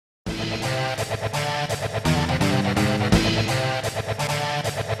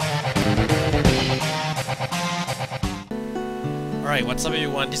Alright, what's up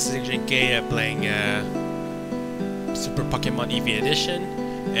everyone, this is Aznkei playing Super Pokemon Eevee Edition,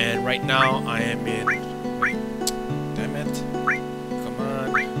 and right now I am in... Wait, damn it, come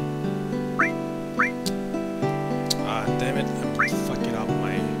on. Ah, damn it, I'm fucking up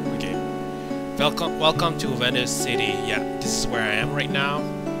my... Okay. Welcome to Venice City. Yeah, this is where I am right now.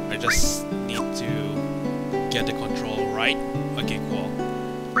 I just need to get the control right. Okay, cool.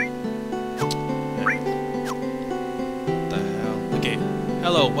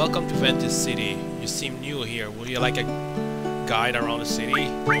 Hello, welcome to Venice City. You seem new here. Would you like a guide around the city?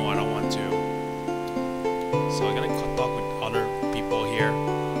 No, I don't want to. So I'm gonna talk with other people here.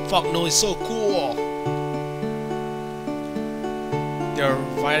 Fuck no, it's so cool! There are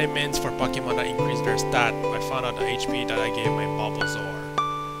vitamins for Pokemon that increase their stat. I found out the HP that I gave my Bulbasaur.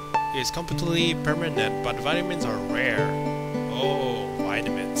 It's completely permanent, but vitamins are rare. Oh,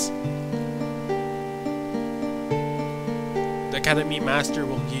 vitamins. The Academy Master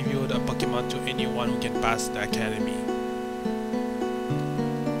will give you the Pokemon to anyone who can pass the Academy.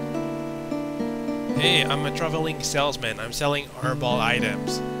 Hey, I'm a traveling salesman. I'm selling herbal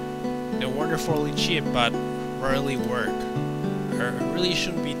items. They're wonderfully cheap, but rarely work. I really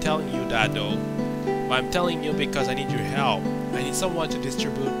shouldn't be telling you that though. But I'm telling you because I need your help. I need someone to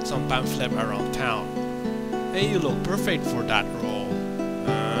distribute some pamphlet around town. Hey, you look perfect for that role.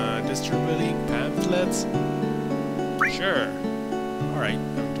 Distributing pamphlets? Sure. Alright,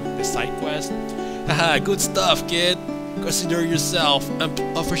 I'm doing the side quest. Haha, good stuff, kid. Consider yourself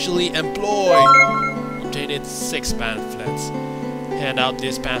officially employed. Obtained 6 pamphlets. Hand out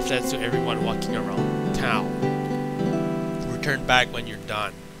these pamphlets to everyone walking around town. Return back when you're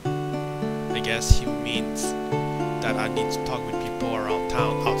done. I guess he means that I need to talk with people around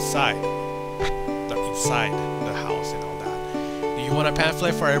town outside. Inside the house and all that. Do you want a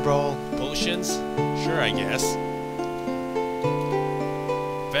pamphlet for herbal potions? Sure, I guess.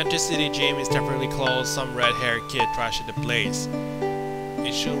 Venice City Gym is temporarily closed. Some red-haired kid trashed the place.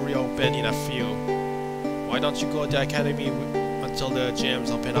 It should reopen in a few. Why don't you go to the academy until the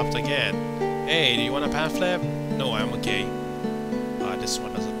gyms open up again? Hey, do you want a pamphlet? No, I'm okay. This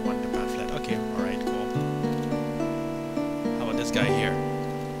one doesn't want the pamphlet. Okay, alright, cool. How about this guy here?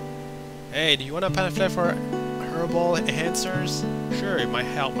 Hey, do you want a pamphlet for herbal enhancers? Sure, it might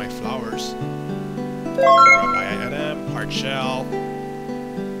help my flowers. Grab item, hard shell.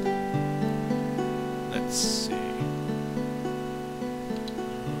 Let's see.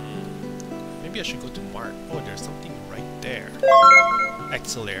 Maybe I should go to Mark. Oh, there's something right there.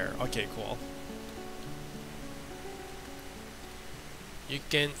 Excellent. Okay, cool. You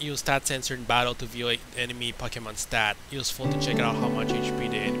can use stat sensor in battle to view enemy Pokemon stat. Useful to check out how much HP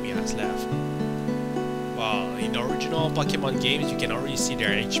the enemy has left. Well, in the original Pokemon games, you can already see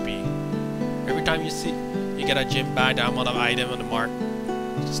their HP. Every time you get a gym bag, the amount of item on the mark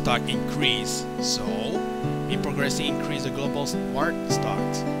stock increase. So, in progressing, increase the global mark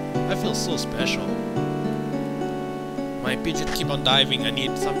stocks. I feel so special. My pigeon keep on diving. I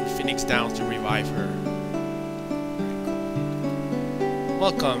need some Phoenix Downs to revive her.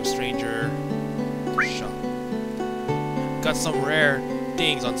 Welcome, stranger. Shop. Got some rare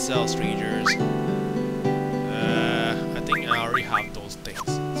things on sale, strangers. I think I already have those things,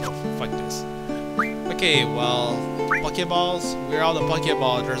 so fuck this. Okay, well, Pokeballs. We're out of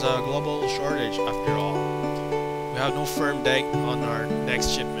Pokeballs. There's a global shortage after all. We have no firm date on our next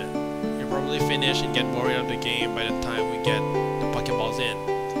shipment. You'll probably finish and get bored of the game by the time we get the Pokeballs in.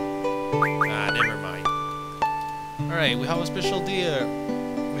 Never mind. Alright, we have a special deal.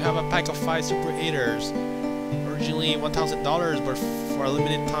 We have a pack of 5 Super Eaters. Originally $1,000, but for a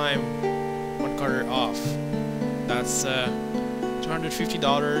limited time, 1/4 off. That's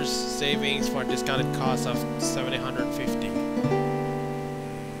 $250 savings for a discounted cost of $750.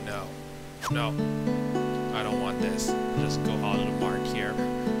 No, I don't want this. Just go out of the mark here.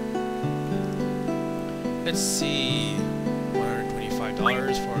 Let's see,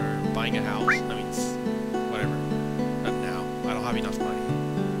 $125 for buying a house. I mean, whatever. Not now. I don't have enough money.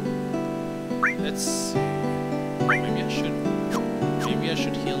 Let's see. Maybe I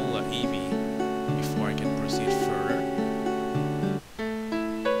should heal Eevee before I can proceed further.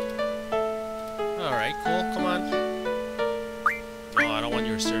 Alright, cool. Come on. No, I don't want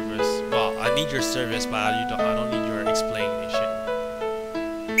your service. Well, I need your service, but I don't need your explanation.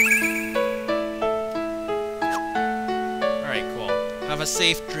 Alright, cool. Have a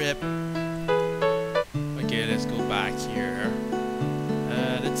safe trip. Okay, let's go back here.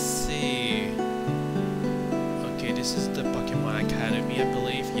 Let's see. Okay, this is the Pokemon Academy, I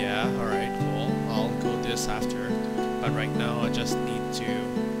believe. Yeah, alright, cool. But right now I just need to...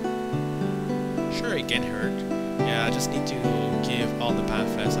 Sure, it can hurt. Yeah, I just need to give all the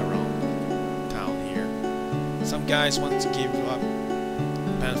pamphlets around town here. Some guys want to give up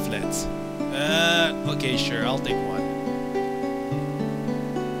pamphlets. Okay, sure, I'll take one.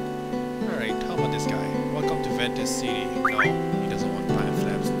 Alright, how about this guy? Welcome to Venice City. No, he doesn't want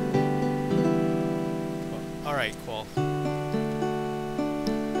pamphlets. Well, alright, cool.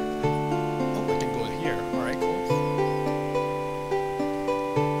 Oh, I can go here. Alright, cool.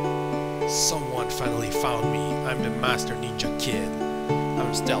 Someone finally found me. I'm the Master Ninja Kid. I'm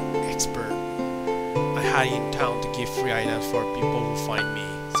a stealth expert. I hide in town to give free items for people who find me.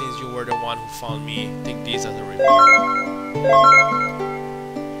 Since you were the one who found me, take this as a reward.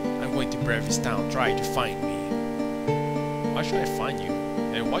 I'm going to Brevis Town, try to find me. Why should I find you?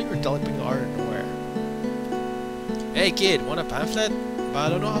 And why you're developing out of nowhere? Hey kid, want a pamphlet? But I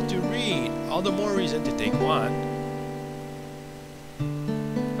don't know how to read. All the more reason to take one.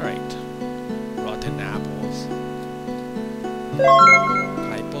 Alright. Rotten apples.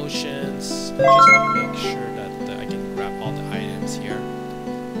 High potions. Just to make sure that I can grab all the items here.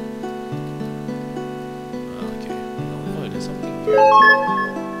 Okay. Oh, there's something here.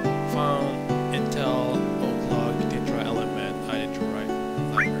 Found Intel, Oaklog, Tetra Element, Identity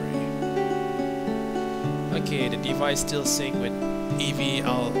Library. Okay, the device still sync with Eevee.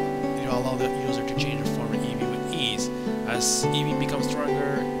 It'll allow the user to change the form of Eevee with ease. As Eevee becomes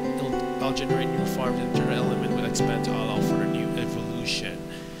stronger, I'll generate new forms and Tetra Element will expand to allow for a new evolution.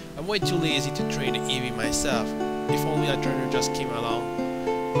 I'm way too lazy to train the Eevee myself. If only a trainer just came along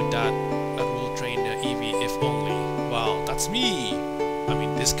with that will train the Eevee if only. Well, that's me! I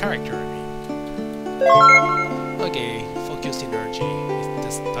mean, this character, I mean. Okay, focus energy.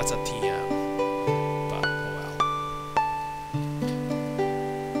 That's a TM. But, oh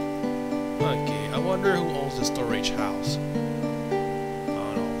well. Okay, I wonder who owns the storage house. I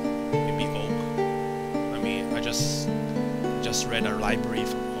don't know. Maybe Oak. I mean, I just read a library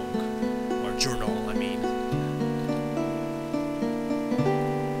from Oak. Or journal, I mean.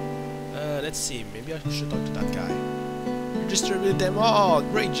 Let's see, maybe I should talk to that guy. You distributed them all!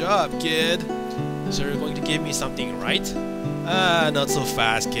 Great job, kid! So you're going to give me something, right? Not so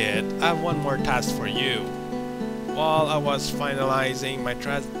fast, kid. I have one more task for you. While I was finalizing my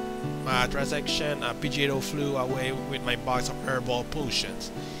transaction, a Pidgeotto flew away with my box of herbal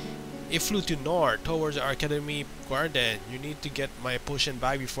potions. It flew to north, towards the Academy Garden. You need to get my potion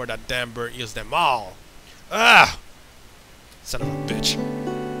back before that damn bird eats them all. Ah! Son of a bitch.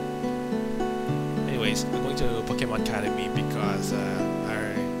 Anyways, I'm going to Pokemon Academy because I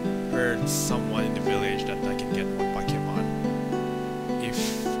heard someone in the village that I can get one Pokemon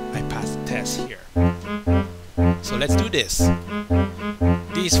if I pass the test here. So let's do this.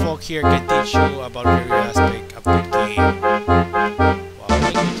 These folk here can teach you about every aspect of the game. Well, I'm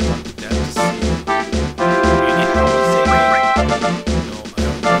going to talk to them to see. Really, how to say it? No, I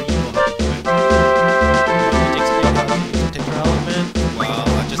don't really know how to do it. Want me to explain how to use the Tetra Element? Well,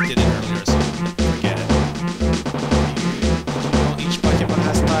 I just did it earlier, so forget it. You know, each Pokemon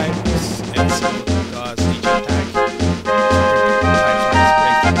has types, and so does each attack.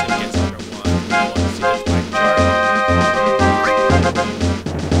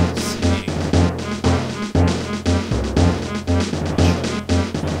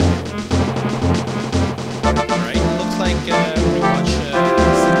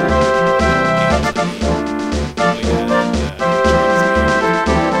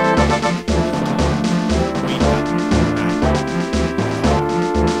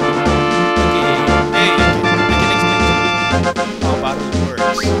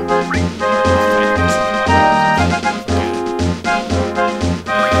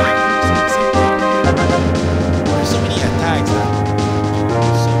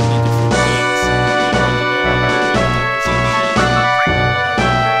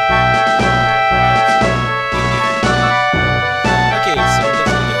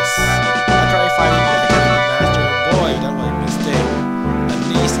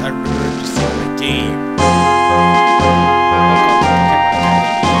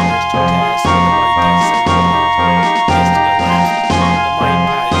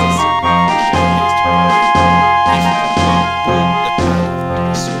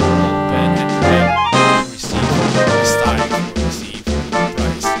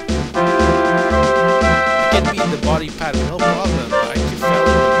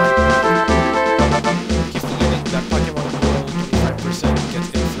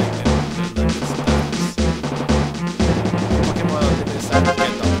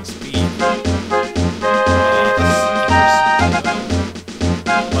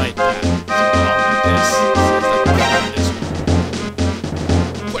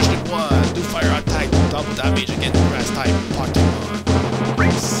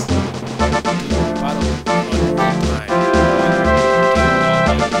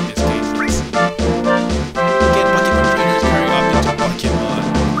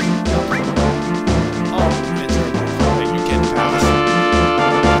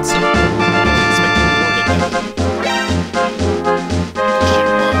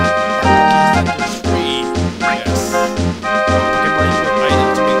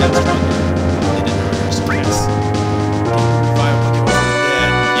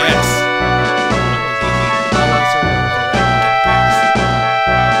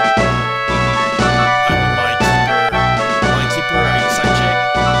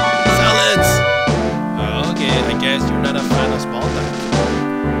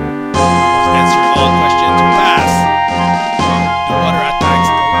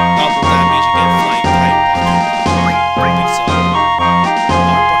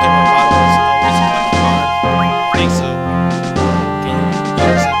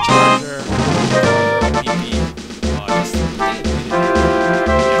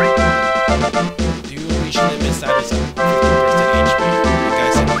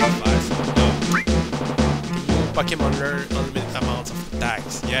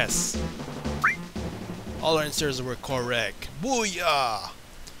 Yes! All our answers were correct. Booyah!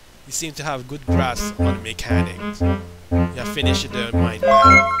 You seem to have good grasp on the mechanics. You have finished the mind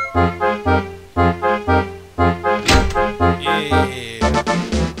map. Yay!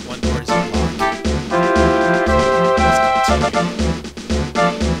 One door is unlocked. Let's continue.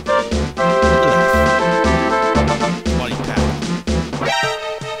 Body pack.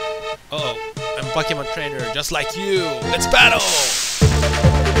 Uh-oh, I'm a Pokemon trainer just like you! Let's battle!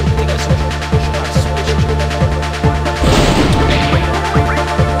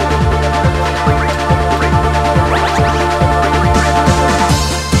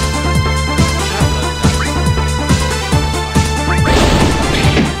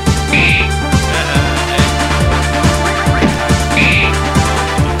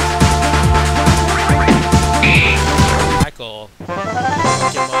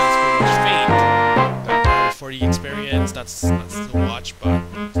 That's the watch, but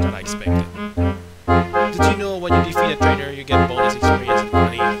it's what I expected. Did you know when you defeat a trainer, you get bonus experience and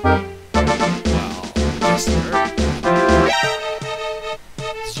money? Wow, I just heard that.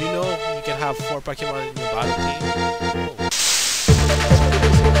 Did you know you can have 4 Pokemon in your battle team? Oh.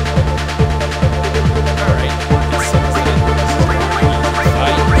 Alright,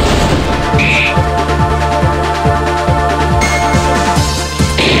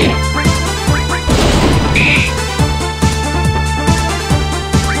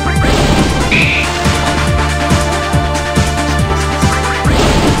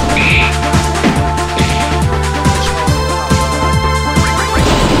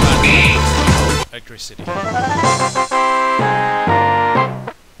 electricity.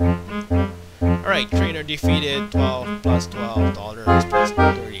 Alright, trainer defeated. 12 plus $12 plus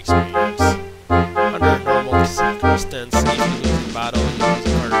 30 experience. Under normal circumstance, if you lose in battle, you lose a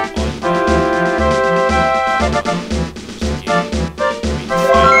card of all you want.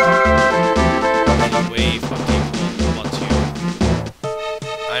 Anyway, fuck people, how about you?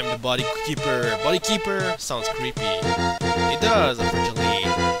 I'm the body keeper. Body keeper sounds creepy. It does, unfortunately.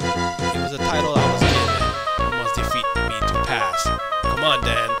 It was a title I was given. You must defeat me to pass. Come on,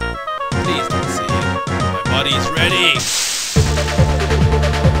 Dan. Please don't say it. My body is ready!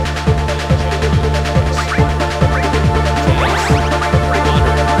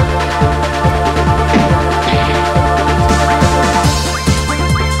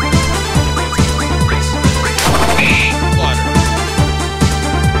 Water.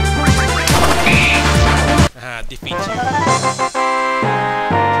 Defeat you.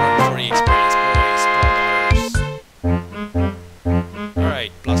 240 experience points, $12.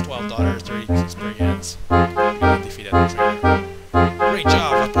 Alright, plus $12, 30 experience. You defeated the trainer. Great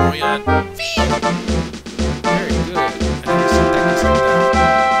job, Vaporeon! Very good. I didn't see techniques like that.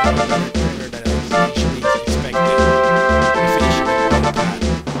 You're a better trainer than I initially expected. You finished it with one pad.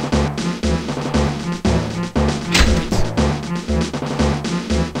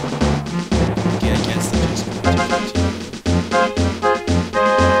 Okay, I guess I'm just going to continue.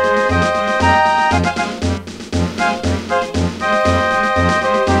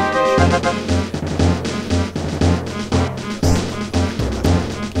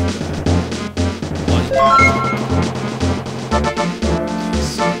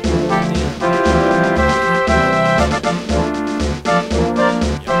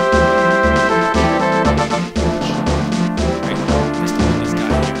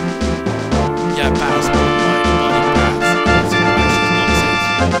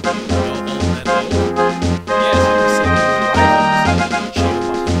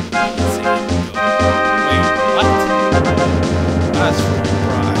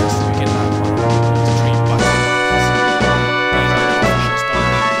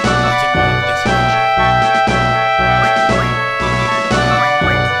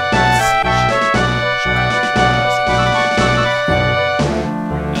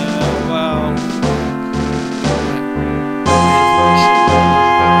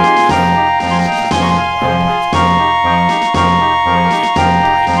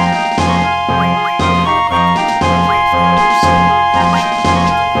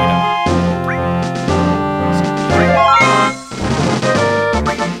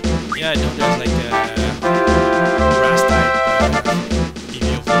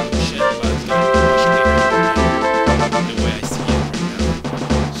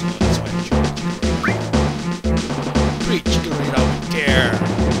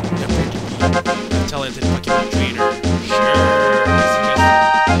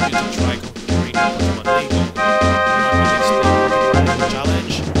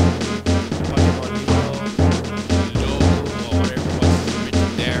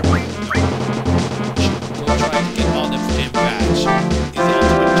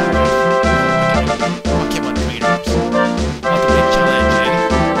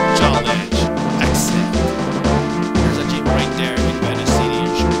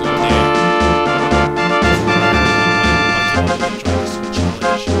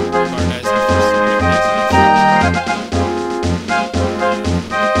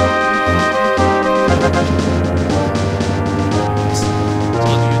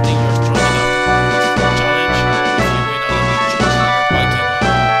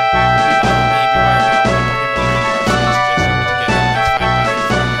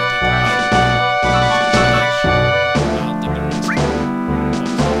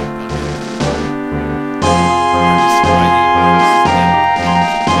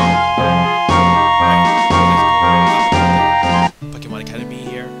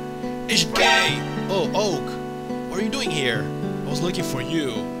 Aznkei! Oh, Oak! What are you doing here? I was looking for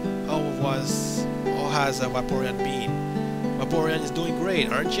you. How has a Vaporeon been? Vaporeon is doing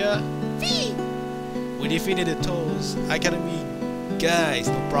great, aren't ya? Whee! We defeated the Toes Academy guys,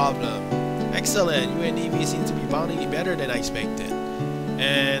 no problem. Excellent, you and Eevee seem to be bonding better than I expected.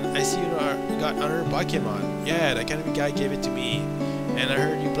 And I see you got another Pokemon. Yeah, the Academy guy gave it to me. And I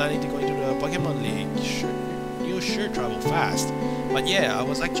heard you planning to go into the Pokemon League. You'll sure travel fast. But yeah, I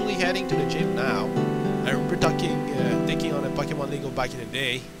was actually heading to the gym now. I remember taking on a Pokemon League back in the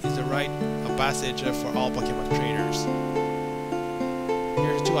day. It's the rite of passage for all Pokemon trainers.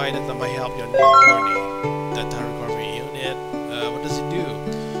 Here are 2 items that might help you on your journey. The recovery unit. What does it do?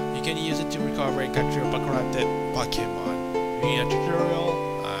 You can use it to recover and capture corrupted Pokemon. You need a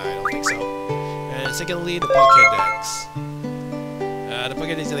tutorial? I don't think so. And secondly, the Pokédex. The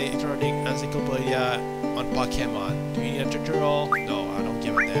Pokédex is an electronic encyclopedia on Pokemon. Do you need a tutorial? No, I don't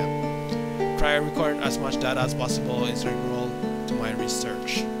give a damn. Try to record as much data as possible is integral to my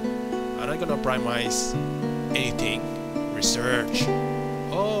research. I'm not gonna promise anything. Research.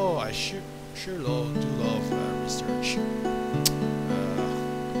 Oh, I sure do love research.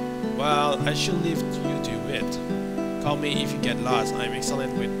 Well, I should leave you to it. Call me if you get lost. I'm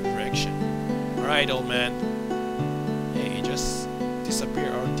excellent with direction. Alright, old man. Hey, he just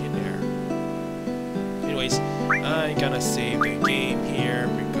disappeared out of thin air. Anyways, I'm gonna save the game here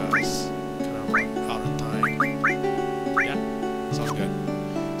because I'm kind of run out of time. Yeah, sounds good.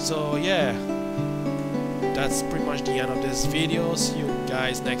 So yeah, that's pretty much the end of this video. See you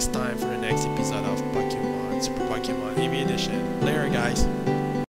guys next time for the next episode of Pokemon Super Pokemon Eevee Edition. Later, guys.